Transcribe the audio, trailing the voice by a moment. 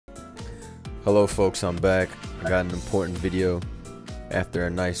Hello folks, I'm back. I got an important video after a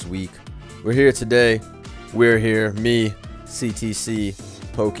nice week. We're here today. We're here, me, CTC,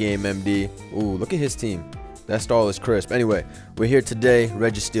 PokeMMD. Ooh, look at his team. That stall is crisp. Anyway, we're here today,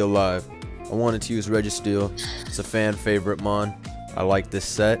 Registeel Live. I wanted to use Registeel. It's a fan favorite mon. I like this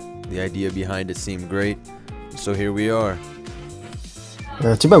set. The idea behind it seemed great. So here we are.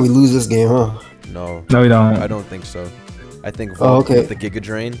 Too bad we lose this game, huh? No, we don't. I don't think so. I think Volk okay. with the Giga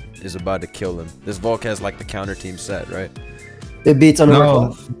Drain is about to kill him. This Volk has like the counter team set, right? It beats Underwear No.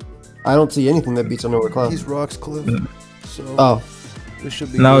 Clef. I don't see anything that beats Underwear Clef. He's Rocks Cliff. So Oh, this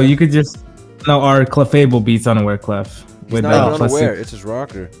should be No, good. you could just our Clefable beats Unaware Clef. He's not even plus unaware, six. it's his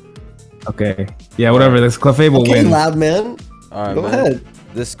rocker. Okay. Yeah, whatever. This Clefable okay, wins. loud man. Alright, Go man. ahead.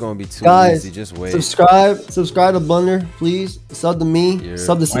 This is gonna be too Guys, easy. Just wait. Subscribe to Blunder, please. Sub to me. Yeah.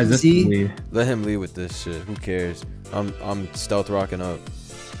 Sub to Why is this the CTC. lead? Let him lead with this shit. Who cares? I'm stealth rocking up.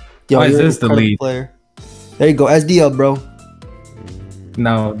 Yo, Why is you're an this the incredible lead? player. There you go. SD up, bro.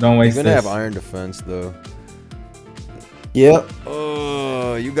 No, don't You're waste gonna this. have iron defense though. Yep.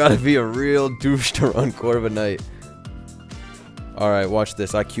 Oh, you gotta be a real douche to run Corviknight. Alright, watch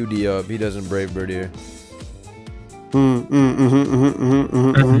this. I QD up. He doesn't Brave Bird here.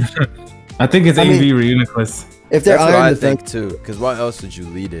 I think it's I mean- AV Reuniclus. If they're That's what iron I defense, think too. Cause why else would you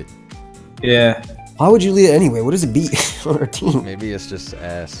lead it? Yeah. why would you lead it anyway? What does it beat on our team? Maybe it's just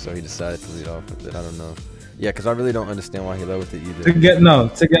ass, so he decided to lead off with it. I don't know. Yeah, because I really don't understand why he led with it To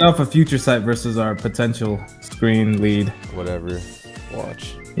either. get off a future sight versus our potential screen lead. Whatever.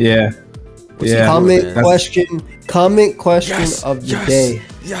 Watch. Yeah. What's he Yeah. doing, Comment man? question of the day.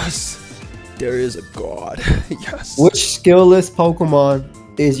 Yes. There is a god. Yes. Which skill-less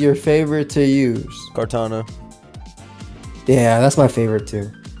Pokemon is your favorite to use? Kartana. Yeah, that's my favorite too.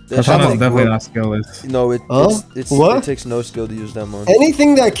 That Katana's shit- definitely not skillless. No, Huh? What? it takes no skill to use that one.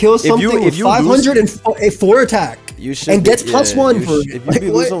 Anything that kills If something you- with if you 504 attack You should and gets +1 you for sh- if you like, be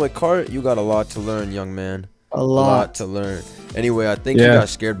what? losing with Cart, you got a lot to learn, young man. A A lot lot. to learn. Anyway, I think he Yeah. got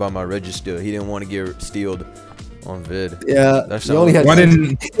scared by my Registeel. He didn't want to get stealed on vid. Yeah, That's you only had Why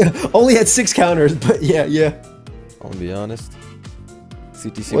didn't only had 6 counters, but yeah. I'm gonna be honest.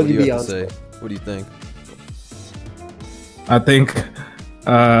 CTC, What what do do you you be have to say? honest What do you think? I think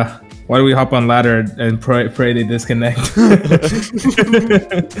why do we hop on ladder and pray they disconnect?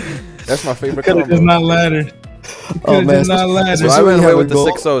 That's my favorite Could have just combo. not laddered. Oh man, not ladder. So especially I when went you away have with a the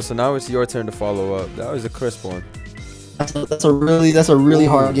goal. 6-0, so now it's your turn to follow up. That was a crisp one. That's a really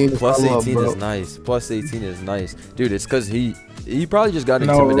hard game to Plus follow up, 18 bro. is nice. Plus 18 is nice. Dude, it's because he probably just got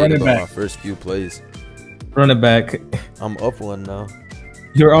No, intimidated run by it my back. first few plays. Run it back. I'm up one now.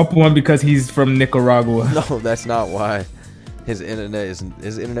 You're up one because he's from Nicaragua. No, that's not why. His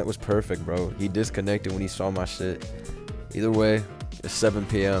internet was perfect, bro. He disconnected when he saw my shit. Either way, it's 7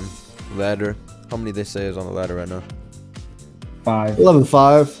 p.m. Ladder. How many they say is on the ladder right now? 5.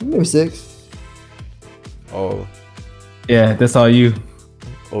 11-5, maybe 6. Oh. Yeah, that's all you.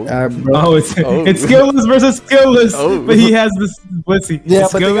 Oh. Bro. Oh, it's Oh. it's skillless versus skillless. Oh. But he has this blitzy. Yeah,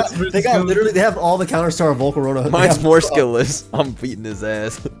 It's but skillless versus they got skillless. literally they have all the counters to our Volcarona. They Mine's have- more skillless. I'm beating his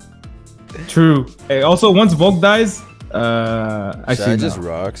ass. True. Hey, also, once Volk dies, Should I actually just no.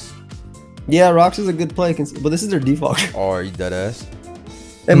 rocks? Yeah, Rocks is a good play, but this is their default. Oh, are you dead ass?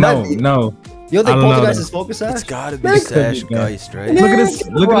 It No, might be. no. You don't think I don't know, Poltergeist though. is Focus It's Sash? gotta be Man, it could be, Sash man. Geist, right? Yeah. Look at this.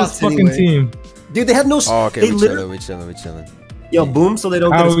 get Look at Rocks this fucking anyway. team. Dude, they have no. Oh, okay, they we literally, chilling, we chilling. Yo, boom, so they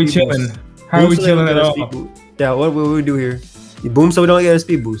don't How get a are we speed chilling? boost. How are Boom, we so they don't chilling get at a all? speed boost. Yeah, what will we do here? You boom, so we don't get a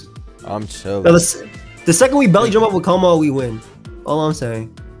speed boost. I'm chilling. Now, the second we belly jump up with Como, we win. All I'm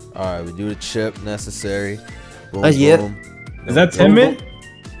saying. Alright, we do the chip necessary. Boom, Yeah. boom. Is that Boom, timid?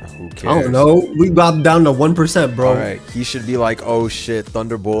 Who cares? I don't know. We got down to 1%, bro. Alright, he should be like, oh shit,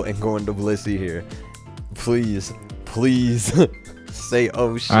 Thunderbolt and go into Blissey here. Please, please say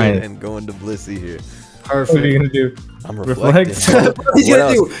oh shit Alright. and go into Blissey here. What are you Perfect. gonna do? I'm Reflect? reflecting. bro. He's What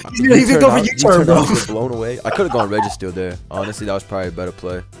gonna do. else? He's gonna go for U-turn, bro. Blown away. I could have gone Registeel there. Honestly, that was probably a better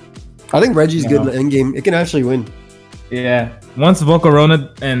play. I think Reggie's good in No. the end game. It can actually win. Yeah. Once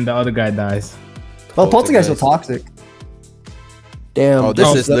Volcarona and the other guy dies. Well, Poltergeist is Poltergeist. toxic. Damn. Oh, this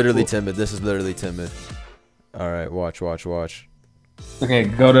Oh, is that's literally cool. timid. This is literally timid. Alright, watch. Okay,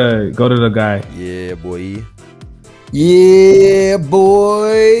 go to the guy. Yeah, boy. Yeah,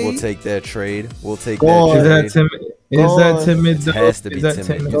 boy. We'll take that trade. We'll take Go that on. Is trade. that timid? Is Go that on. timid? It though? has to be Is that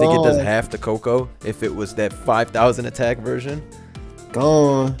timid. You think it does Go on. half the Coco if it was that 5,000 attack version?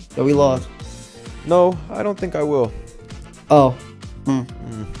 Gone. Yeah, we lost. No, I don't think I will. Oh. Oh,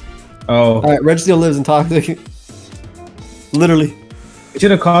 All right, Registeel lives in toxic. Literally. we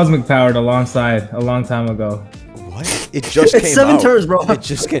should have cosmic powered alongside a long time ago. What? It just came It's 7 out. turns, bro. It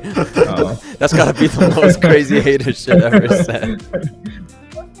just came. That's gotta be the most crazy hater shit ever said.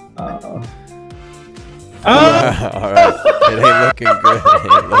 All right, it ain't looking good.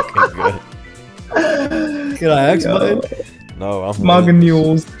 It ain't looking good. Can I X button? No, I'm Smogging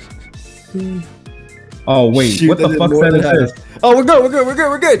mules. Oh wait, Shoot, what the that fuck did more that than is? Oh, we're good. We're good. We're good.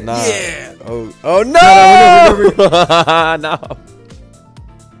 We're good. Nah. Yeah. Oh no! We're good, No.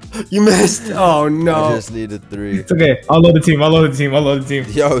 You missed. Oh I no. just needed 3. It's okay. I'll load the team. I'll load the team. I'll load the team.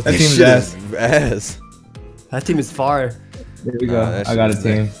 Yo, That this team's shit ass. is ass. That team is fire. There we go. that I got a shit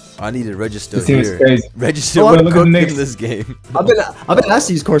is team. I need to register This team is here. crazy. Register Oh, what look at the cooked in Knicks. this game. I've been asked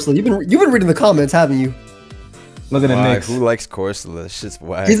to use Corsola. You've been reading the comments, haven't you? Look at the Why? Knicks. Who likes Corsola? This shit's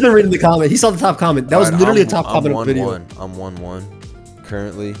whack. He's been reading the comment. He saw the top comment. That was Alright, literally I'm- a top I'm comment of the video. 1-1. I'm 1-1.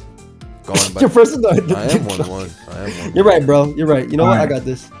 Currently gone by. Your first one. I am 1-1. I am 1-1. You're right, bro. You're right. You know what? I Alright. got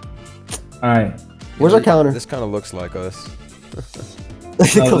this. All right. Where's our counter? This kind of looks like us.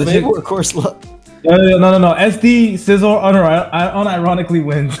 Clefable or Corsola? No. SD Scissor unironically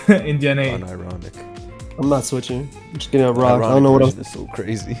wins in Gen 8. Unironic. I'm not switching. I'm just getting a rock. I don't know what else. It's so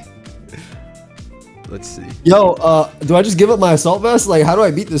crazy. Let's see. Yo, do I just give up my assault vest? Like, how do I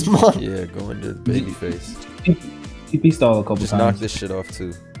beat this mod? Yeah, go into baby face. TP stall a couple Just times. knock this shit off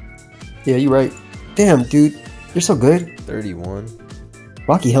too. Yeah, you're right. Damn, dude. You're so good. 31.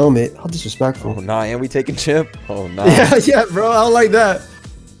 Rocky helmet. How disrespectful. Oh nah, and we taking chimp? Oh nah. Yeah, bro. I don't like that.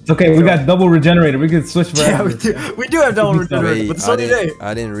 It's okay. We got double regenerator. We could switch Yeah, forever. we do have double Wait, regenerator, but so do they.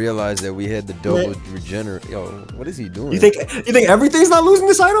 I didn't realize that we had the double regenerate. Yo, what is he doing? You think everything's not losing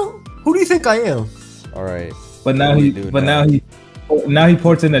this item? Who do you think I am? All right. But now What do he, we do but now? now he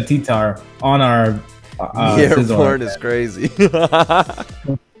ports in a T-tar on our Scissor. Airborne is crazy.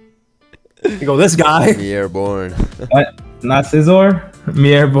 You go, this guy. The airborne. What? Not Scissor?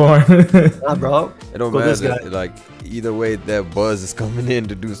 Me airborne. Nah, bro. It don't Go this matter. guy. Like either way, that buzz is coming in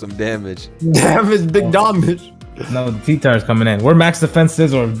to do some damage. Damage, big damage. No, the T-tar is coming in. We're max defense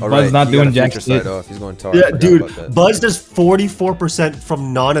Scissor. All Buzz right, not he got doing a jack future shit. sight off. He's going tar. I Yeah, forgot dude. about that. Buzz does 44%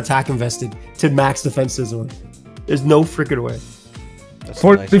 from non-attack invested to max defense Scissor. There's no freaking way. That's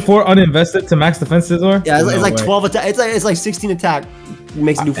 44 uninvested to max defense Scissor? Yeah, it's, No it's like way. 12 attack. It's like 16 attack.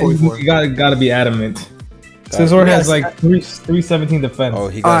 Makes it do 44. You gotta be adamant. Gotta Scissor be- has like 317 defense. Oh,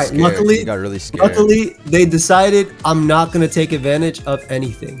 he got Alright, scared. luckily- he got really scared. Luckily, they decided I'm not gonna take advantage of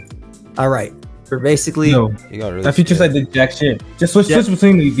anything. All right, we're basically. No, He got really that feature scared. side did jack shit. Just switch Yeah.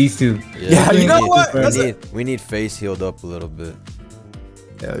 between these two. Yeah, you know we what? need- That's we need face healed up a little bit.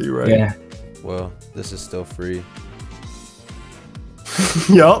 Yeah, you're right. Yeah. Well, this is still free.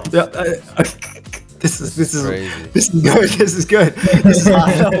 Yup. This is crazy. This is good. This is good. This is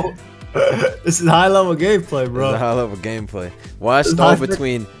high level. This is high level gameplay, It's a bro. high level gameplay. Why It's stall high-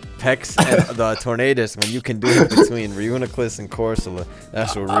 between Pex and the Tornadus when you can do it between Reuniclus and Corsola?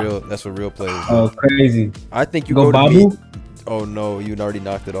 That's what real players do. Oh, crazy. I think you Go go to Babu? me. Oh no, you already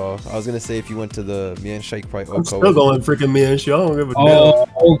knocked it off. I was gonna say if you went to the MIENSHAO, you probably I'm still going freaking MIENSHAO. I don't give a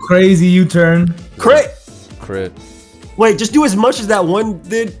damn. Oh, crazy U-turn. Crit. crit. Wait, just do as much as that one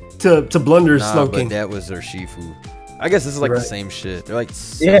did to Blunder's Nah, Snow but King. that was urshifu. I guess this is like Right. the same shit. They're like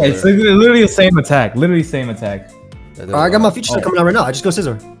Yeah, it's literally the same attack. Literally same attack. Alright, I got my feature set coming out right now. I just go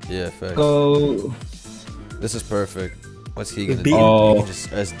Scissor. Yeah, facts. Go. This is perfect. What's he gonna Beat do? him. Oh. He can just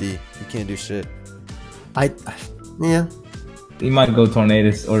SD. He can't do shit. Yeah. He might go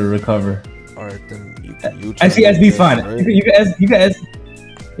Tornadus or recover. All right, then you can. Actually, SD's fine. Right? You can S.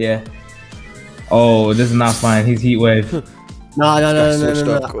 Yeah. Oh, this is not fine. He's heat wave. No. Switched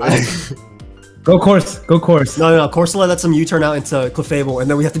up quick. Go course. Go course. No. Corsola lets some U-turn out into Clefable, and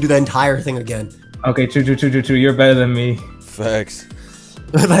then we have to do the entire thing again. Okay, true. You're better than me. Facts.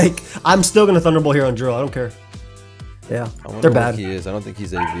 Like, I'm still gonna Thunderbolt here on Drill. I don't care. Yeah, I wonder they're what bad. he is. I don't think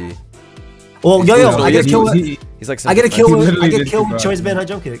he's AV. Well, He's yo, good. I get killed. He's like some I get a kill. He With, literally I get did killed too, with bro. choice band high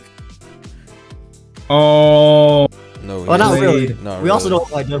jump kick. Oh. No, Well, not really. Not We also really.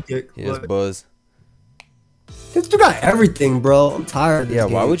 don't high jump kick. He has but- buzz. This dude got everything, bro. I'm tired. Of this Yeah,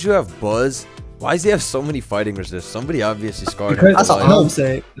 why game. would you have buzz? Why does he have so many fighting resist? Somebody obviously scarred him. Because- That's for all life. I'm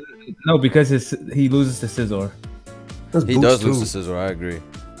saying. No, because he loses to Scissor. Those He boots does too. lose to Scissor. I agree.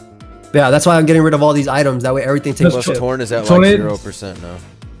 Yeah, that's why I'm getting rid of all these items. That way, everything takes Plus, chip. Torn is at like Tornado- 0% now.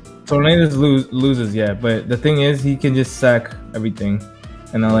 Tornadus loses, yeah. But the thing is, he can just sack everything,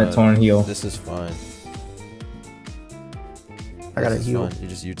 and then let Torn heal. This is fine. I gotta This is heal. fine. You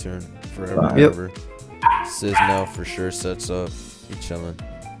just U-turn forever, Yep. and ever. Sis now for sure sets up. He chilling.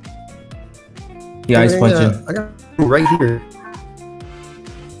 He ice punching. I got him right here.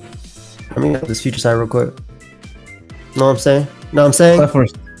 Let me get this future side real quick. Know what I'm saying? Know what I'm saying? Clef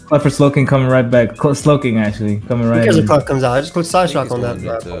Clef for Slowking coming right back. Slowking actually coming right. Because in. the clock comes out. I just click side I think shock on he's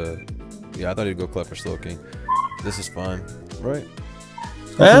that. going yeah, I thought he'd go Clef for Slowking. This is fine, right?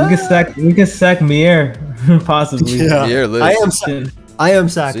 Also, we can sack Mier possibly. Yeah. Mier lives. I am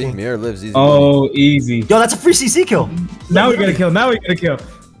See, sacking. Mier lives easy. Oh, easy. Yo, that's a free CC kill. Now we gotta kill. Now we gotta kill.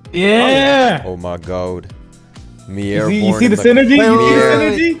 Yeah. Oh my god. Mier You see the synergy? Wait, You wait, see the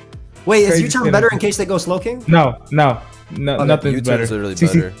wait, synergy? Wait, is Crazy U-turn synergy. better in case they go slow king? No, nothing's U-turn's better. literally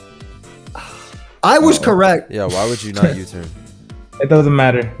CC better. I was correct. Yeah, why would you not U-turn? It doesn't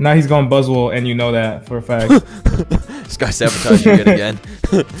matter. Now he's going buzzwole, and you know that for a fact. This guy sabotaged you yet again.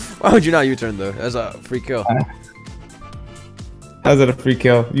 Why would you not U-turn though? That's a free kill. How's it a free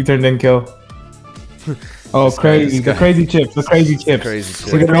kill? You turned in kill. Oh, This guy- crazy. this The guy- crazy chips. The crazy chips.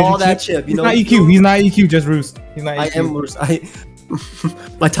 Crazy Look shit. at all that chip. You He's know, not EQ. He's not EQ. Just roost. He's not I EQ. am roost.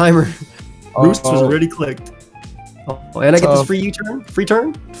 My timer roost was already clicked. Oh, and I get this Tough. free U-turn, free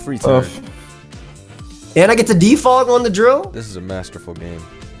turn, Free turn. and I get to defog on the drill, This is a masterful game.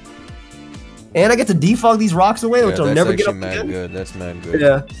 and I get to defog these rocks away, Yeah, which I'll that's never get actually up mad again. good. That's mad good.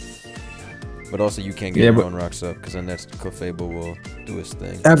 Yeah, But also, you can't get your own rocks up because then that's Clefable will do his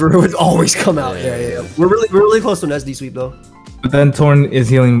thing. ever it would always come out. Yeah, Yeah. yeah. We're really close to an SD sweep though. But then Torn is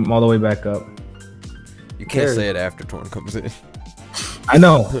healing all the way back up. You can't Carry. say it after Torn comes in. I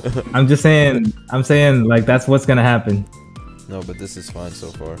know. I'm just saying. I'm saying like that's what's gonna happen. No, but this is fine so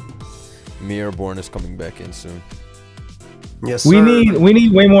far. Mirrorborn is coming back in soon. Yes, We sir.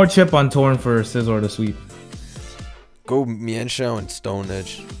 need way more chip on Torn for Scizor to sweep. Go MIENSHAO and Stone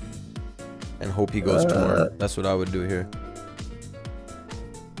Edge. And hope he goes Torn. That's what I would do here.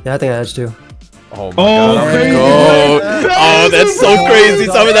 Yeah, I think I edge too. Oh my Oh, god. crazy. Go. Oh, that's so crazy.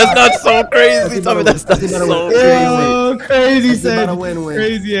 Tell me that's not so crazy. Tell me that's not That's so about crazy. Oh, crazy That's said. about a win-win.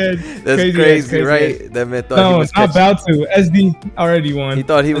 Crazy Ed. That's crazy, right? That man thought he No, was it's not catching. about to. SD already won. He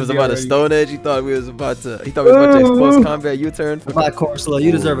thought he was SD about to already- Stone Edge. He thought we was about to. He thought we was about to expose combat U-turn. My Corsola,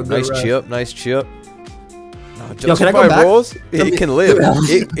 you deserve a good Nice rest. chip. Nice chip. No, Yo, just can I go by back? rolls, it can live.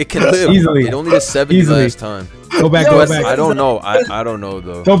 It can live. Easily. It only did 70 Easily. last time. Go back, Yo, go But back. I don't know. I don't know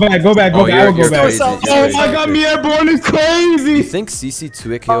though. Go back, go back, go Oh, back. you're- I will you're go back. crazy. Oh Oh You're my crazy. god, me airborne is You crazy. think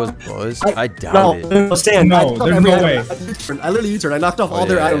CC2 KO's buzz? I doubt No, it. no, Stan. No, I knocked off there's every no item. way. I literally U-turn. I knocked off Oh, all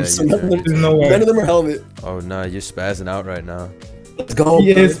their yeah, items. yeah, So you none There's no way. of them are helmet. Oh nah, you're spazzing out right now. Let's go.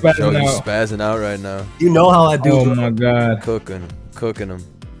 He is bro. Joe, spazzing you're out. spazzing out right now. You know how I do. Oh bro. my god. Cooking him.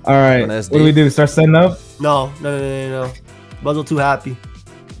 All right, On what SD. do we do? Start setting up? No. Buzzle too happy.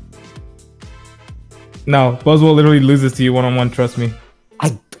 No, Buzzwole literally loses to you one-on-one. Trust me.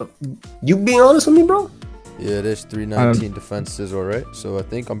 You being honest with me, bro? Yeah, there's 319 defense Scizor, right? So I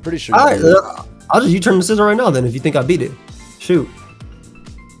think I'm pretty sure. All right, I'll just U-turn the scissor right now. Then, if you think I beat it, shoot.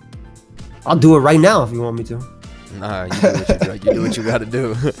 I'll do it right now if you want me to. Nah, you do what you gotta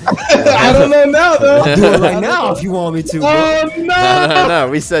do. I don't know now though. I'll do it right now if you want me to, bro. Oh no! No.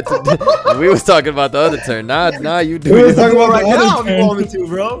 We said we was talking about the other turn. Nah, you do. We was it. talking Do it about right the other now if you turn. want me to,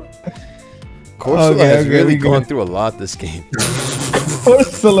 bro. Corsola Okay, has okay, really we good. gone through a lot this game.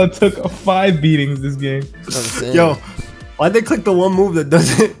 Ursula took 5 beatings this game. That's what I'm saying. Yo, why'd they click the one move that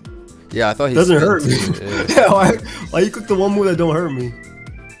doesn't Yeah, I thought he doesn't spin hurt me? too. Yeah. Yeah, why you click the one move that don't hurt me?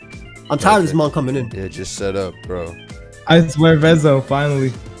 I'm tired of this mon coming in. Yeah, just set up, bro. I swear, Vezzo,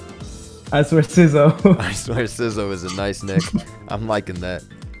 finally. I swear, Sizzo. I swear Sizzo is a nice nick. I'm liking that.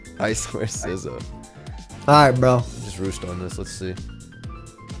 I swear Sizzo. All right, bro. Just roost on this. Let's see.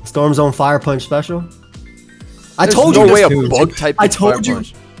 Storm Zone Fire Punch special. I There's told no you way this. a bug type. I can fire told you.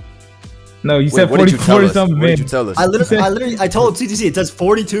 punch. No, you Wait, said what 40, did you tell 40 us? something What did you min. tell us? I told CTC it says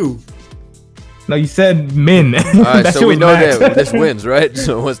 42. No, you said min. All right, That so shit we was know max. that this wins, right?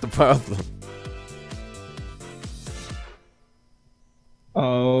 So what's the problem?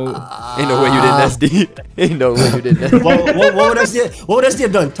 Oh. Ain't no way you didn't SD. Ain't no way you didn't SD. what would SD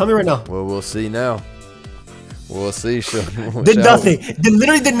have done? Tell me right now. Well, we'll see now. We'll see. Did nothing.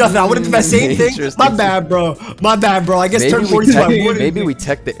 Literally did nothing. I would have done that same thing. Interesting. My bad, bro. My bad, bro. I guess turn 42. I would've- Maybe we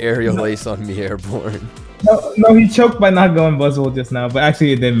tech the aerial ace on me airborne. No, he choked by not going Buzzwole just now, but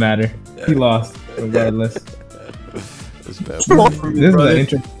actually it didn't matter. He lost, regardless. That's bad. Come on from me, This is, brother.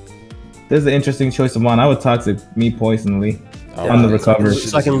 this is an interesting choice of mine. I would toxic me personally Oh, on the man, recover. this shit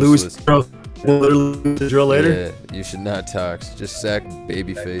So I is can lose, useless. bro. Literally lose the drill later. Yeah, you should not tox. Just sack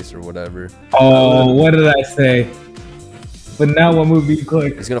babyface or whatever. Oh, what did I say? But now what move do you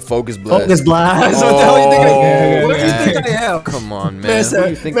click? He's gonna focus blast. Focus blast. Oh, What the hell you thinking? yeah, What are you yeah. thinking? Hell? Come on, man. Man Who do you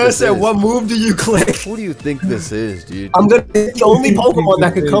said, think man this said, is? what move do you click? Who do you think this is, dude? I'm gonna hit the only Pokemon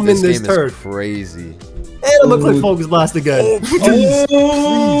that could come in this game turn. is crazy. And I'm gonna click Focus Blast again.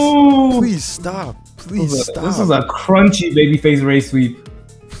 Oh, Please stop. Please stop. This is a crunchy babyface race sweep.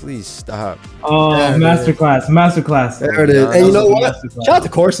 Please stop. Oh, There it masterclass. There it is. Yeah, And you that know was what? Shout out to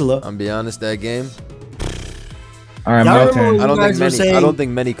Corsola. I'm be honest, that game. All right, Y'all my remember turn. when I don't guys think were many. saying- I don't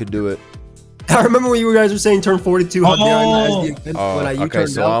think many could do it. I remember when you guys were saying turn 42. How dare I not Oh. as the Oh, when I okay. U-turned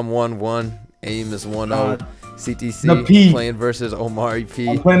So out. I'm 1-1. Aim is 1-0. CTC The P. playing versus Omari P.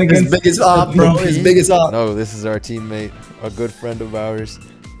 I'm playing His against biggest op, bro. His P? biggest op. No, this is our teammate, a good friend of ours,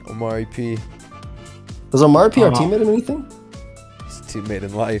 Omari P. Was Omar P our Uh-huh. teammate in anything? He's a teammate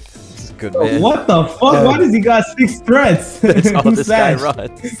in life. He's a good man. What the fuck? Yeah. Why does he got 6 threats? That's all Who's this guy Sash?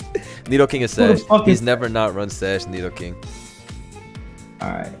 runs. Needle King is Who the Sash. fuck He's is- never not run Sash, Needle King.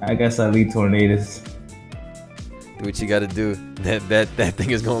 Alright, I guess I lead tornadoes. Do what you gotta do. That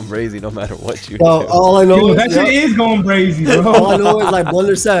thing is going crazy no matter what you Well, do. all I know Yo, is that shit is going crazy, bro. all I know is like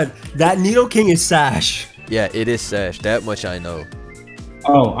Blunder said, that Needle King is Sash. Yeah, it is Sash. That much I know.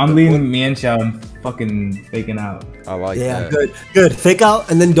 Oh, I'm leading MIENSHAO and fucking faking out. I like Yeah, that. good. Fake out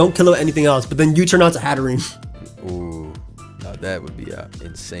and then don't kill it with anything else. But then you turn out to Hatterene. Ooh, now that would be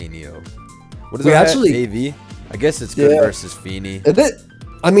insane, yo. What is We that? actually- AV? I guess it's good Yeah. versus Feeny. Is it?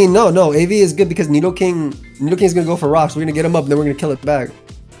 I mean, no. AV is good because Needle King's gonna go for rocks. We're gonna get him up and then we're gonna kill it back.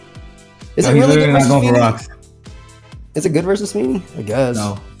 Is No, it he's really good literally not versus going for Feeny? rocks. Is it good versus Feeny? I guess.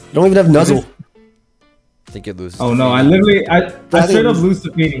 No. You don't even have Nuzzle. I think it loses. Oh to no, I Feeny. literally, I think straight up it's- lose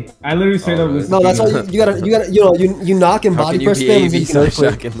to Feeny. I literally straight Oh, up lose to No, that's why Feeny. you knock and How body can you press be spam and AV then you can slash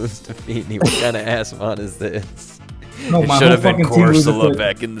earthquake. shock and lose to Feeny? What kind of ass mod is this? No, It my should whole have been fucking team loses Corsola to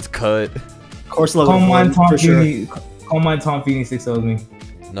back in this cut. Corsola Call would mine win Tom for sure. Feeny. Call mine Tom Feeny 6-0 me.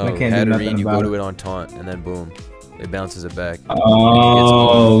 No, I can't do nothing Hatterene, you about go to it. it on taunt, and then boom, it bounces it back.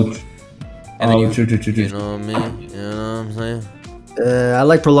 Oh, And then you, true. You know what I mean? You know what I'm saying? I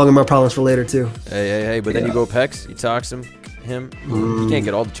like prolonging my problems for later too. Hey, but then you go Pex, you tox him. He can't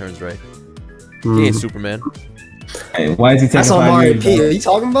get all the turns right. He ain't Superman. Hey, why is he taking That's 5 Omari years? P. bro? Are you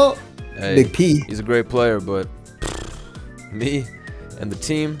talking about? Hey, Big P. he's a great player, but me and the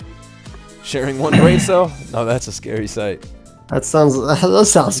team sharing one brain cell? No, that's a scary sight. That sounds You're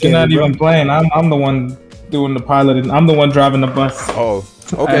scary. not bro. even playing. I'm the one doing the piloting. I'm the one driving the bus. Oh,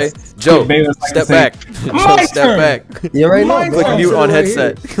 okay. As Joe, Bayless like step to say, back. "My Joe, step turn." back. You right now. Mine bro. Click I'm mute sitting on right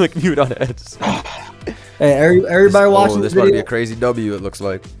headset. here. Click mute on headset. Hey, everybody watching this this about to be video, a crazy W, it looks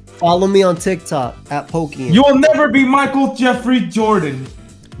like. follow me on TikTok at Pokey. You will never be Michael Jeffrey Jordan.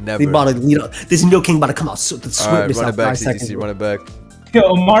 Never. We about to lead up. This Needle King about to come out with the All right, swiftness run out it back, 5 seconds. CTC, run it back.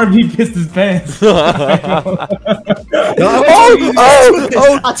 Yo, Marvy pissed his pants.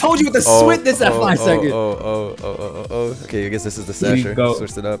 I told you with the swiftness at 5 seconds. Okay, I guess this is the Here you Sasher. go.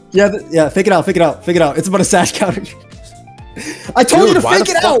 Switched it up. Yeah, fake it out. It's about a sash counter. I told you Dude, to why fake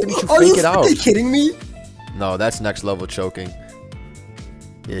the it fuck out. didn't you Are fake you it out? fucking kidding me? No, that's next level choking.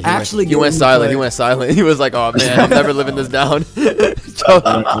 Yeah, he Actually he went getting silent. play. He went silent. He was like, "Oh man, I'm never living this down."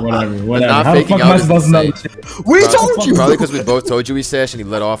 Whatever. Not How the faking fuck am out I is supposed to know insane. this shit? We Probably- told you. Probably because we both told you he Sash and he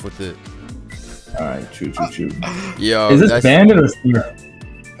let off with it. Alright, true. Yo, Is this that's- bandit or spear?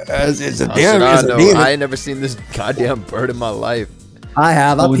 It's a How damn. should I It's a know? demon. I ain't never seen this goddamn bird in my life. I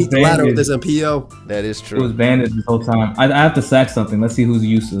have. I Oh, it's peeked the ladder with banded. this MPO. That is It was true. bandit this whole time. I have to sack something. Let's see who's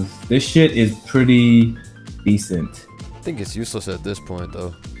useless. This shit is pretty decent. I think it's useless at this point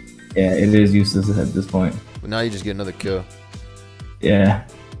though. Yeah, it is useless at this point. But now you just get another kill. Yeah.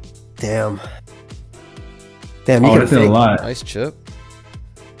 Damn. Damn, you Oh, could that's a fake. lot. Nice chip.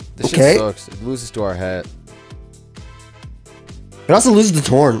 This Okay. shit sucks. It loses to our hat. It also loses the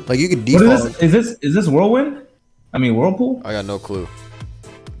torn. Like you could What default. is this? Is this whirlwind? I mean whirlpool? I got no clue.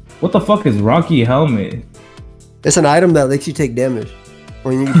 What the fuck is Rocky Helmet? It's an item that lets you take damage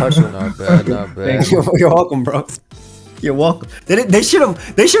when you touch it. Not bad, not bad. Thank You're welcome, bro. You're welcome. They should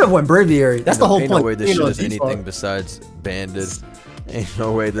have went Braviary. That's the whole Ain't point. no way this You shit know, is default. anything besides banded. Ain't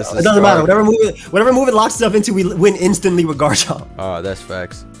no way this is. It doesn't matter. Scarf. Whatever move it locks itself into, we win instantly with guard chop. Oh, that's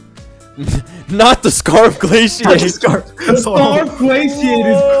facts. Not the Scarf Glaciate. Scarf. Scarf Glaciate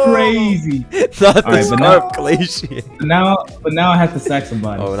is crazy. Not the Alright, but Scarf Glaciate. But now I have to sack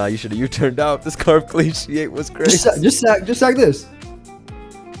somebody. Oh, now you should have. You turned out. The Scarf Glaciate was great. Just sack this.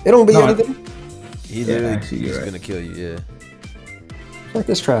 It don't be No, anything. He Yeah, literally actually, you're he's right. gonna kill you. Yeah. Like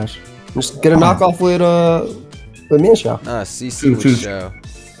this trash. Just get a knockoff with MIENSHAO. Nah, CC True, with true. Shao.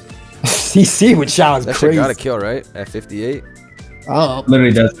 CC with Shao is That shit crazy. got a kill, right? At 58. Oh,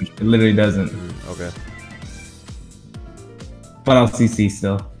 Literally doesn't. It literally doesn't. Okay. But I'll CC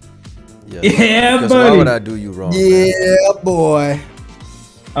still. Yeah. Yeah, Because why buddy. would I do you wrong? man? yeah, boy.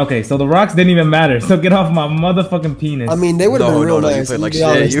 Okay, so the rocks didn't even matter. So get off my motherfucking penis. I mean, they would have No, been no, real no. You nice. played like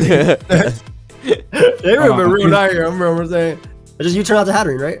let's be shit. honest. You. They would have been real you- nice. I remember what I'm saying. It's just you turn out to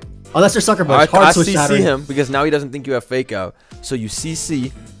Hatterene, right? Unless you're sucker punch. I Hard switch to CC Hatterene. him because now he doesn't think you have fake out. So you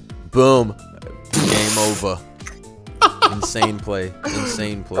CC, Boom. Game over. Insane play.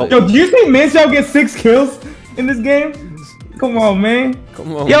 Insane play. Yo, do you think MIENSHAO gets 6 kills in this game? Come on, man.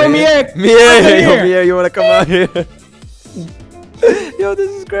 Come on, Yo, man. Mier, you wanna come out here? Yo, this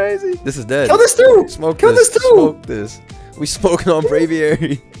is crazy. This is dead. Kill this too. Kill this too. Smoke this. We smoking on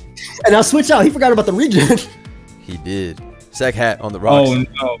Braviary. And now switch out. He forgot about the regen. He did. Sack hat on the rocks. Oh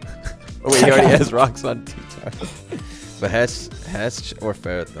no. Oh wait, he already has rocks on T-Tar. But hatch or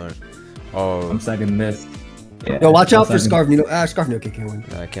Ferrothorn. Oh. I'm second this. Yeah, Yo, watch out for Scarf Needle. Scarf Needle can't win.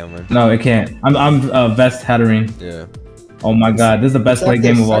 No, I can't win. No, it can't. I'm Vest Hatterene. Yeah. Oh my god, this is the best play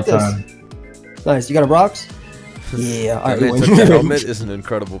game of all time. Nice. You got a rocks? Yeah. All right. They took the helmet is an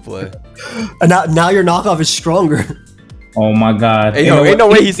incredible play. And now your knockoff is stronger. Oh my god. Hey, ain't no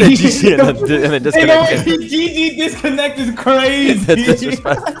way he said GG and then disconnected. GG disconnect is crazy. That's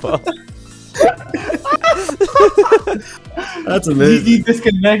disrespectful. That's amazing. GG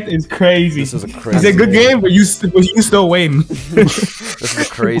disconnect is crazy. This is a crazy. It's a good game, but you still waiting. This is a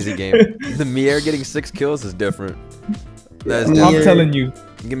crazy game. The Mier getting 6 kills is different. That is I'm different. telling you.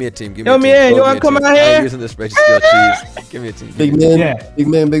 Give me a team. Give me Yo, a team. Mier, you Vote wanna me a come team. out here? I'm using this spreadsheet skill cheese. Give me a team. Big man. Yeah. Big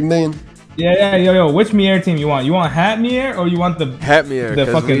man. Big man. Yeah, yo, which Mier team you want? You want Hat Mier or you want the Hat Mier, the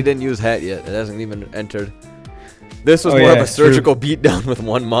because we fucking... didn't use hat yet. It hasn't even entered. This was Oh, more yeah, of a surgical true. beatdown with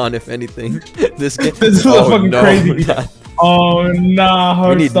 1 mon, if anything. This game. This is a fucking crazy. Nah. Oh nah,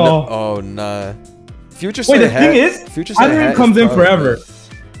 We need Hearthstall. oh nah. Future Wait, Sight the hat. thing is, Future Sight Hatterene hat comes is in probably forever.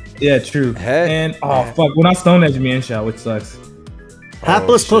 good. Yeah, true. Hat? And oh fuck, we're not Stone Edge MIENSHAO, which sucks.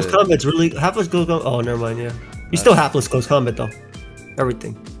 Hapless close shit. combat's really hapless close combat. Oh, never mind. Yeah, you still hapless close combat though.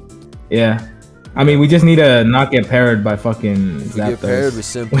 Everything. Yeah. I mean, we just need to not get parried by fucking If we get paired,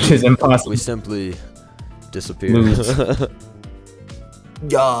 Zapdos, which is impossible. we simply disappear. Lose.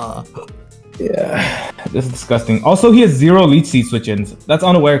 Yeah. Yeah, this is disgusting. Also, he has 0 leech seed switch-ins. That's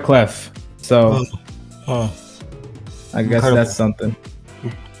unaware clef. So, I guess Incredible. that's something.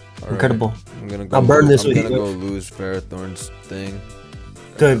 Alright, Incredible. I'm gonna go. I'll burn this I'm with gonna you. go lose Ferrothorn's thing.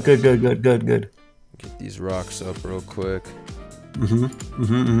 Good. Get these rocks up real quick.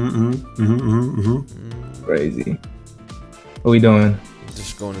 Crazy. What we doing?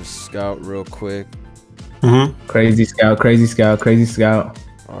 Just going to scout real quick. Crazy scout, crazy scout, crazy scout.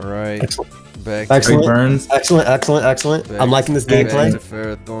 All right. Excellent. Back Great Excellent. burns. Excellent. back- I'm liking this back gameplay. to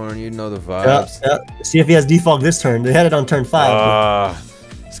Ferrothorn, you know the Yeah, vibes. yeah. See if he has defog this turn. They had it on turn 5. Ah,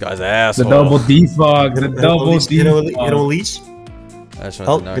 this guy's an The asshole. double defog. The double You don't defog. leech. I just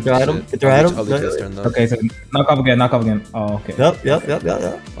Oh, wanted to knock get their this item, shit. get their I'll item. leech- I'll leech this turn, though. Okay, so knock off again. Oh, okay. Yep.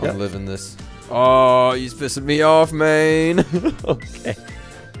 I'm living this. Oh, he's pissing me off, man. Okay.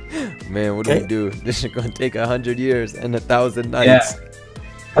 Man, what do Okay. we do? This is gonna take 100 years and 1,000 nights.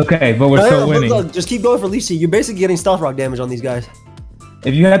 Okay, but we're No, still but winning. look, just keep going for leech seed. You're basically getting stealth rock damage on these guys.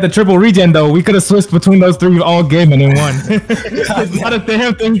 If you had the triple regen though, we could have switched between those 3 all game and then won. It's not a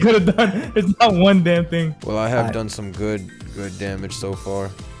damn thing you could have done. It's not one damn thing. Well, I have Alright. done some good damage so far.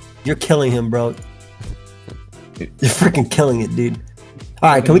 You're killing him, bro. You're freaking killing it, dude. All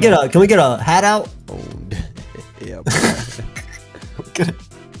right, can we get a hat out? Oh, yeah, boy.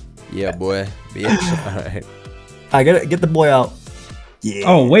 Yeah, boy. Bitch. All right. I get the boy out. Yeah.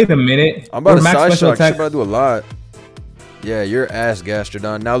 Oh, wait a minute. I'm about We're to max side special shock. She's attack. about to do a lot. Yeah, your ass,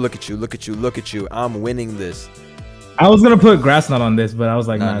 Gastrodon. Now look at you. I'm winning this. I was gonna put grass nut on this, but I was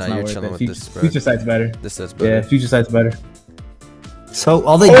like, Nah, nah, it's you're not worth chilling it. with Future, this spread. future sight's better. This set's Yeah, better. future sight's better. So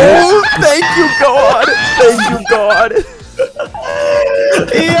all they do. Oh, thank you, God. Thank you, God.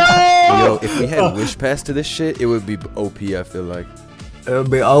 Yo, if we had wish pass to this shit, it would be OP, I feel like. It'll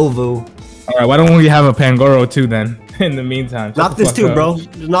be over. All right, why don't we have a Pangoro too then? In the meantime, Shut Knock the this fuck too, up. bro.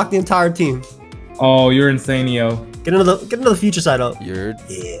 Just knock the entire team. Oh, you're insane, yo. Get another future side up. You're.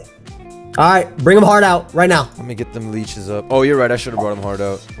 Yeah. All right, bring him hard out right now. Let me get them leeches up. Oh, you're right. I should have brought him hard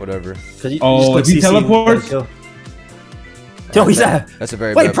out. Whatever. Oh, if he teleports? Yo, he's at. That's a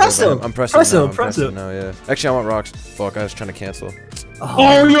very Wait, bad press play, but him. I'm pressing Press now. him, I'm press pressing him. now, yeah. Actually, I want rocks. Fuck, I was trying to cancel.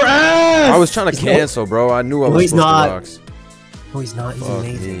 Oh, your ass! I was trying to cancel, bro. I knew I No, was he's supposed not. to rocks. Oh, he's not. He's Fuck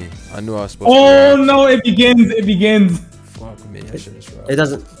amazing. me. I knew I was supposed Oh to rocks. no, it begins. Fuck me. I should have rocked.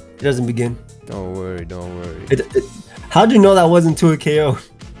 It doesn't begin. Don't worry. Don't worry. How'd you know that wasn't to a KO?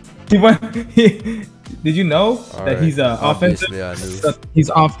 Did you know All that right. he's offensive? Obviously, I knew.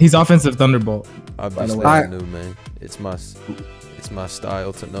 He's offensive thunderbolt. Obviously, way. I knew, man. It's my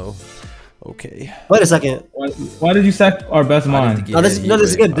style to know. Okay. Wait a second. Why did you sack our best I mine? didn't think No, this had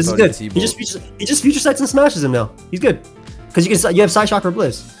is heat good. rate. This I is thought good. he He just future sights and smashes him now. He's good. Because you have side shock or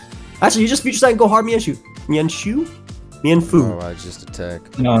bliss. Actually, you just future sight and go hard Mienshu. Mienfu. Oh, I just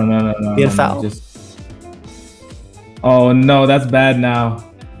attack. No. Being foul? Oh no, that's bad now.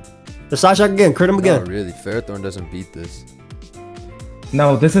 The side shock again. Crit him again. Not really. Ferrothorn doesn't beat this.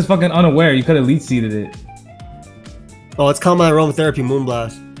 No, this is fucking unaware. You could have lead seeded it. Oh, it's called my aromatherapy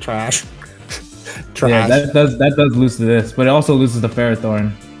Moonblast. Trash. Trash. Yeah, that does lose to this, but it also loses the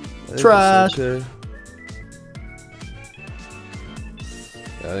Ferrothorn. Trash. Okay.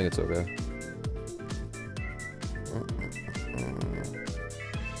 Yeah, I think it's okay.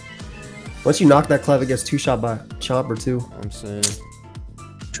 Once you knock that Clev, it gets 2-shot by Chomp or 2. I'm saying.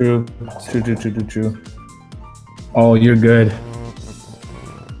 True. Oh, you're good.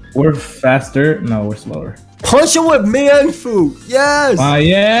 We're faster. No, we're slower. Punch him with Mienshao. Yes.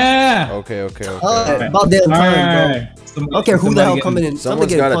 Yeah. Okay. About damn time, bro. I don't care who the hell coming in.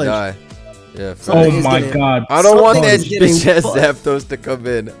 Someone's gotta die. Yeah. Oh my god. I don't want that Somebody's bitch ass getting Zapdos to come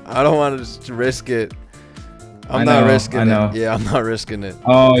in. I don't want to just risk it. I'm not risking it. Yeah, I'm not risking it.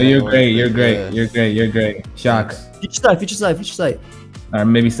 Oh, you're great. You're great. Shocks. Future sight. Or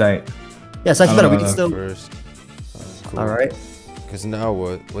maybe sight. Yeah, sight's better. We can still. First. Cool. All right. Because now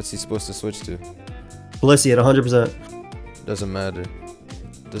what? What's he supposed to switch to? Blissey at 100%. Doesn't matter.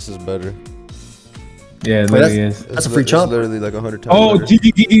 This is better. Yeah, it literally is. That's a free chomp. Literally like 100 times. Oh,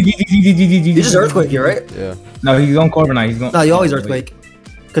 You just Earthquake here, right? Yeah. No, he's going Corviknight. He's going. No, you always Earthquake.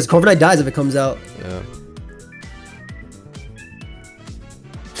 Because Corviknight dies if it comes out. Yeah.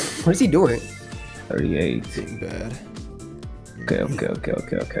 What is he doing? 38. Getting bad. Okay.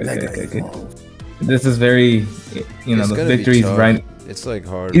 This is very, the victory's right. It's like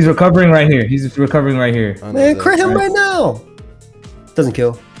hard. He's recovering right here. Man, crit him right now. Doesn't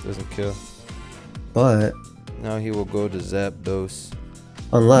kill. Doesn't kill. But Now he will go to Zapdos.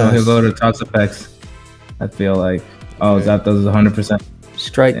 unless he'll go to Toxapex. I feel like. Oh, Okay. Zapdos is 100%.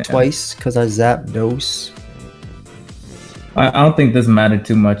 strike twice because I Zapdos. I don't think this mattered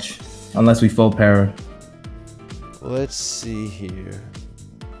too much unless we full para. Let's see here.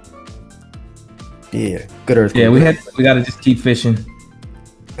 Yeah, good Earthquake. Yeah, we gotta just keep fishing.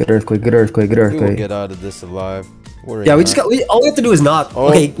 Good Earthquake. We will get out of this alive. Yeah, all we have to do is knock. Oh,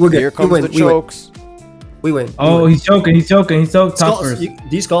 okay, we're good. Here comes the chokes. We win. Oh, he's choking. Top Skull, first. do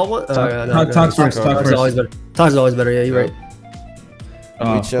you skull one? Talk first. Tox is always better. Tox is always better. Yeah, you're right.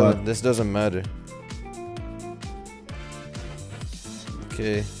 Oh, We chilling. fuck. This doesn't matter.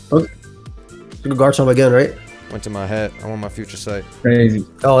 Okay. Good Garchomp again, right? Went to my hat. I want my future sight. Crazy.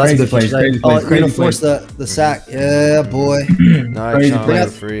 Oh, that's Crazy a good place, place. crazy Oh, place, you're gonna crazy force the sack. Yeah, boy. Nah, Crazy Chomp place.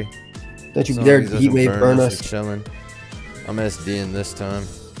 for free. Don't you As long dare as he heat doesn't wave burn We're us. chilling. I'm SDing this time.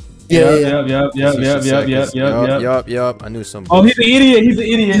 Yeah. Yup. I knew some. Oh, he's an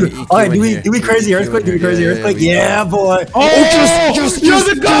idiot. All right, do we crazy Earthquake? Do we crazy Earthquake? Yeah, boy. Just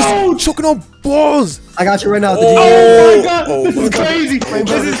go! Choking on balls! I got you right now. Oh my god, this is crazy. Frame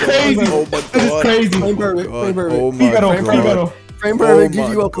This is perfect. crazy. Oh my This is god. crazy. Frame perfect. Frame perfect. Oh my god. Frame Oh perfect. my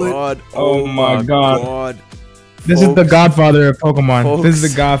GG upload. god. Oh my god. god. This is the godfather of Pokemon. Folks. This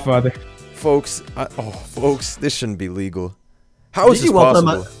is the godfather. Folks, folks, this shouldn't be legal. How is this GG upload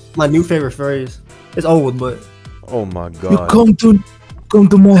possible? my new favorite phrase. It's old, but Oh my god. Come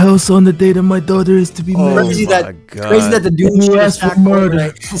to my house on the day that my daughter is to be Oh married. crazy my that God. crazy that the dude You should asked for attack murder.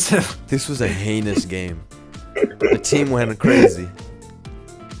 Fortnite. This was a heinous game. The team went crazy.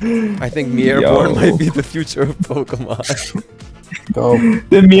 I think Mierborn Yo. might be the future of Pokemon. Go.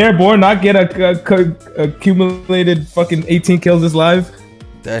 Did Mierborn not get a accumulated fucking 18 kills this live?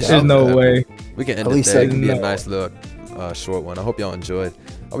 That There's shit no could way. happen. We can end At it least there. I It can be a know. nice little short one. I hope y'all enjoyed.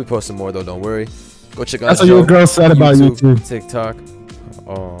 I'll be posting more though, don't worry. Go check out That's what your girl said about YouTube. TikTok.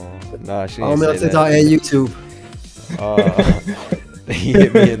 Oh, nah, she I'm ain't on say TikTok that. and YouTube. He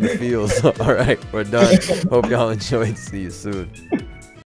hit me in the field. All right, we're done. Hope y'all enjoyed. See you soon.